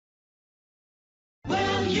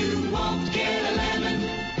you won't get a lemon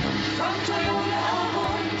from Toyota of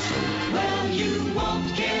Orange. Well, you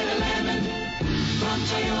won't get a lemon from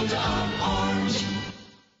Toyota of Orange.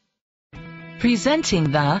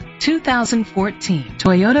 Presenting the 2014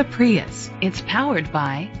 Toyota Prius. It's powered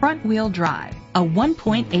by front-wheel drive, a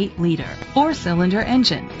 1.8-liter four-cylinder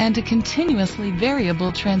engine, and a continuously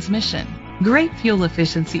variable transmission. Great fuel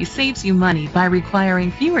efficiency saves you money by requiring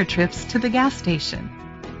fewer trips to the gas station.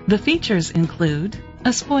 The features include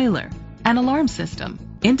a spoiler, an alarm system,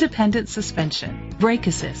 independent suspension, brake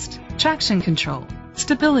assist, traction control,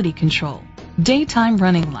 stability control, daytime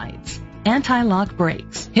running lights, anti-lock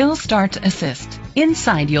brakes, hill start assist.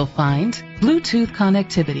 Inside you'll find Bluetooth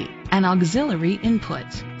connectivity, an auxiliary input,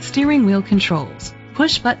 steering wheel controls,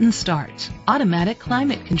 push button start, automatic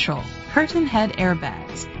climate control, curtain head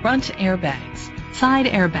airbags, front airbags,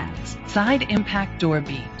 side impact door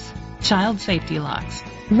beams, child safety locks.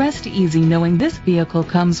 Rest easy knowing this vehicle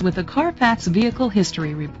comes with a Carfax Vehicle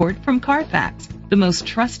History Report from Carfax, the most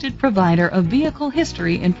trusted provider of vehicle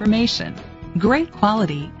history information. Great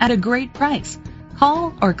quality at a great price.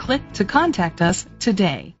 Call or click to contact us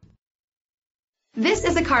today. This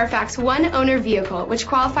is a Carfax one-owner vehicle which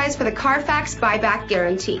qualifies for the Carfax buyback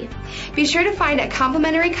guarantee. Be sure to find a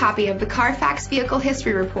complimentary copy of the Carfax Vehicle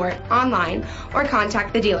History Report online or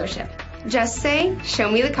contact the dealership. Just say, "Show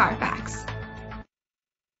me the Carfax."